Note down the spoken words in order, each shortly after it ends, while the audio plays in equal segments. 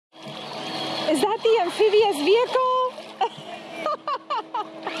Is that the amphibious vehicle?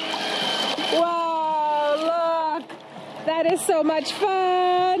 Wow, look. That is so much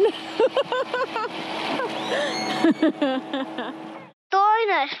fun. Join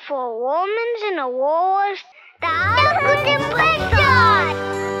us for Women's in Auroras.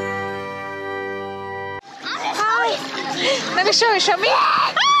 Hi. Let me show you. Show me.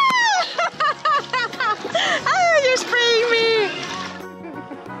 Oh, you're spraying me.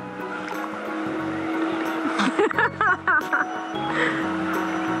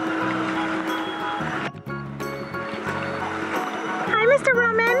 Hi, Mr.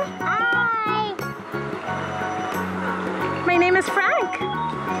 Roman. Hi. My name is Frank.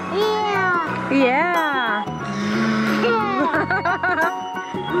 Yeah. Yeah.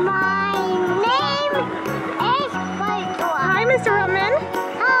 My name is Firetruck. Hi, Mr. Roman.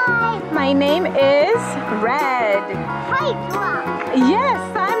 Hi. My name is Red. Firetruck. Yes,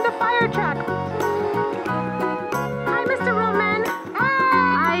 I'm the Firetruck. Hi, Mr. Roman.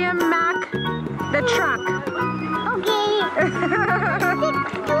 Hi. I am Mac, the truck. Okay.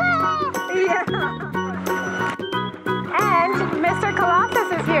 Yeah. And Mr. Colossus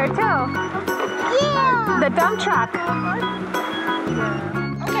is here too. Yeah. The dump truck.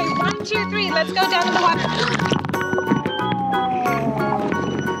 Okay, 1, 2, 3. Let's go down to the water.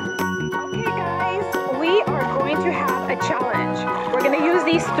 Okay, guys, we are going to have a challenge. We're going to use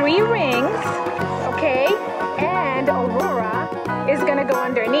these 3 rings, okay? And Aurora is going to go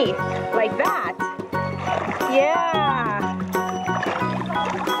underneath, like that. Yeah.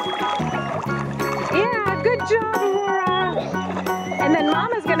 Yeah, good job, Aurora. And then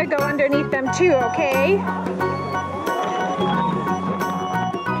Mama's going to go underneath them too, okay? 1,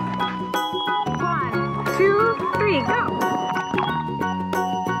 2, 3, go.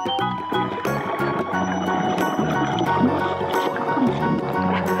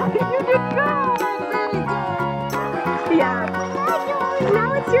 You did good. Very good. Yeah. Now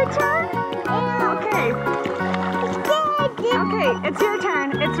it's your turn? Okay. Okay, it's your turn.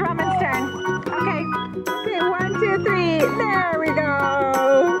 It's Roman's turn. Okay. Okay, 1, 2, 3. There we go.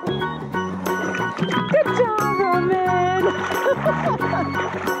 Good job, Roman.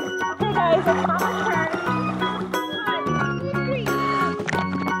 Okay, guys, it's Mama's turn. 1, 2, 3.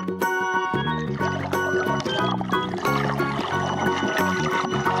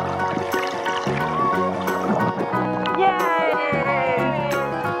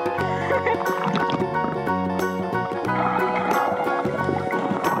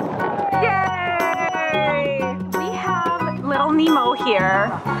 Nemo here.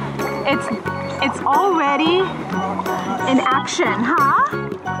 It's already in action, huh?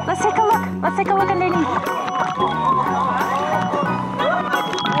 Let's take a look. Let's take a look underneath.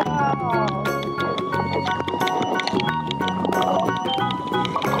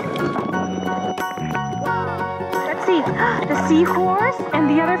 Let's see. The seahorse and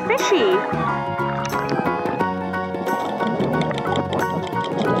the other fishy.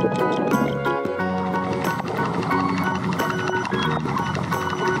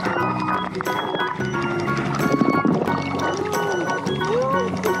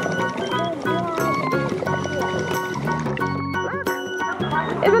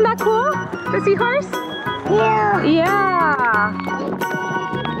 Isn't that cool? The seahorse? Yeah. Yeah.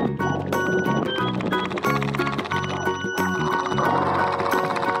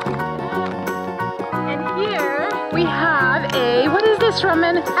 And here we have a, what is this,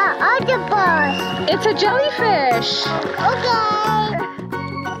 Roman? Octopus. It's a jellyfish. Okay.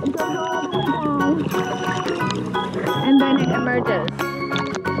 And then it emerges.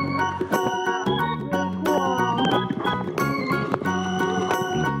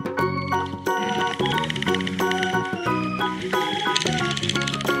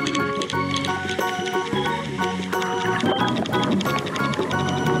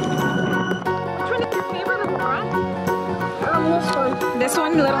 This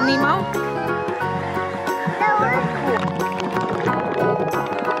one, Little Nemo? That was cool.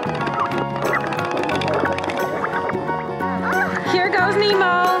 Here goes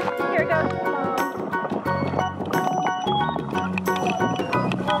Nemo. Here goes Nemo.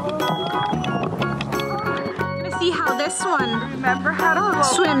 I'm gonna see how this one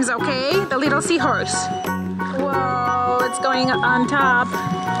swims, okay? The little seahorse. Whoa, it's going on top.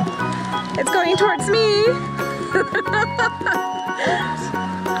 It's going towards me.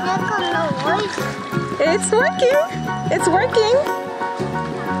 It's working. It's working.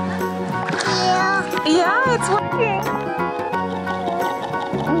 Yeah. Yeah, it's working.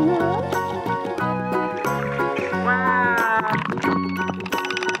 Wow.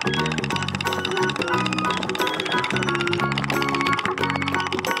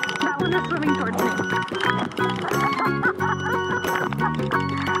 That one one is swimming towards me.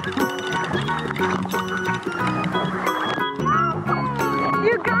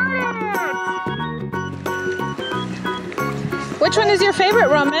 You got it! Which one is your favorite,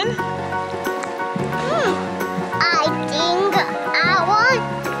 Roman? I think I want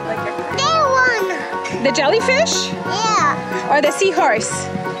that one. The jellyfish? Yeah. Or the seahorse?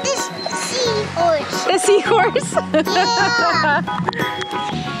 This seahorse. The seahorse? Yeah.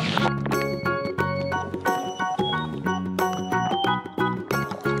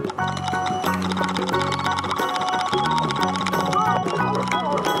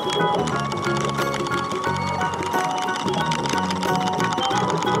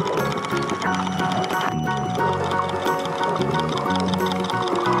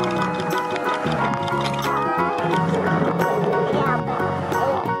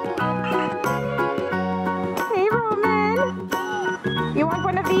 Hey, Roman. You want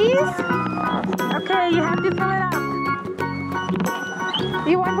one of these? Okay, you have to fill it up.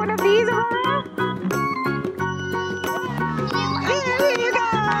 You want one of these, Aurora? Here you go.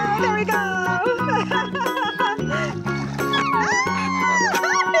 There we go.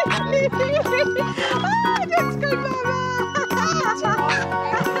 Oh, that's good, Mama.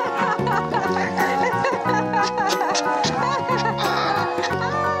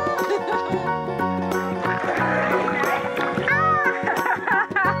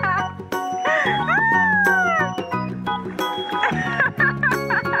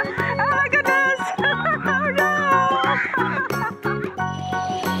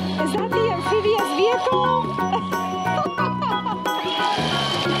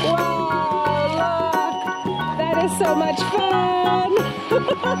 So much fun!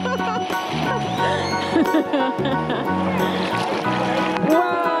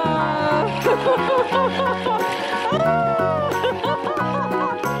 Wow!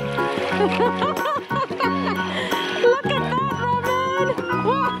 Look at that, Roman!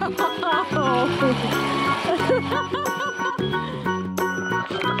 Wow!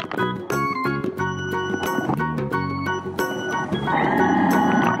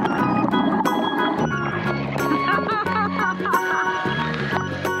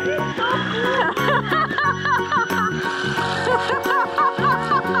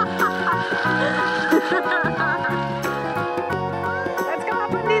 Let's go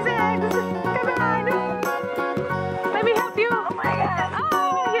up on these eggs. Come on. Let me help you. Oh my God.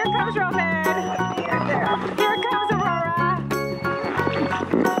 Oh, here comes Roman. Here comes Aurora.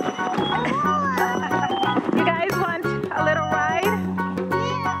 You guys want a little ride?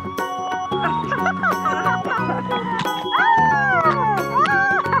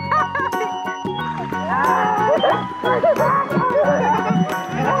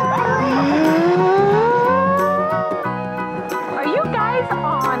 Are you guys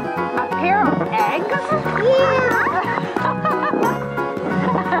on a pair of eggs? Yeah.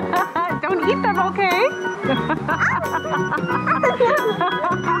 Don't eat them, okay?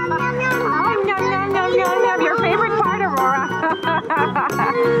 Yum, yum, yum, yum, yum, yum. Your favorite part, Aurora.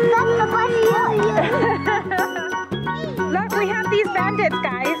 Look, we have these bandits,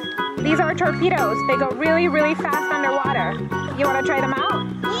 guys. These are torpedoes. They go really, really fast underwater. You want to try them out?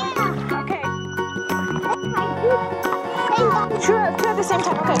 Yeah. Okay. Two at the same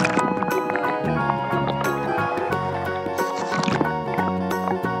time, okay.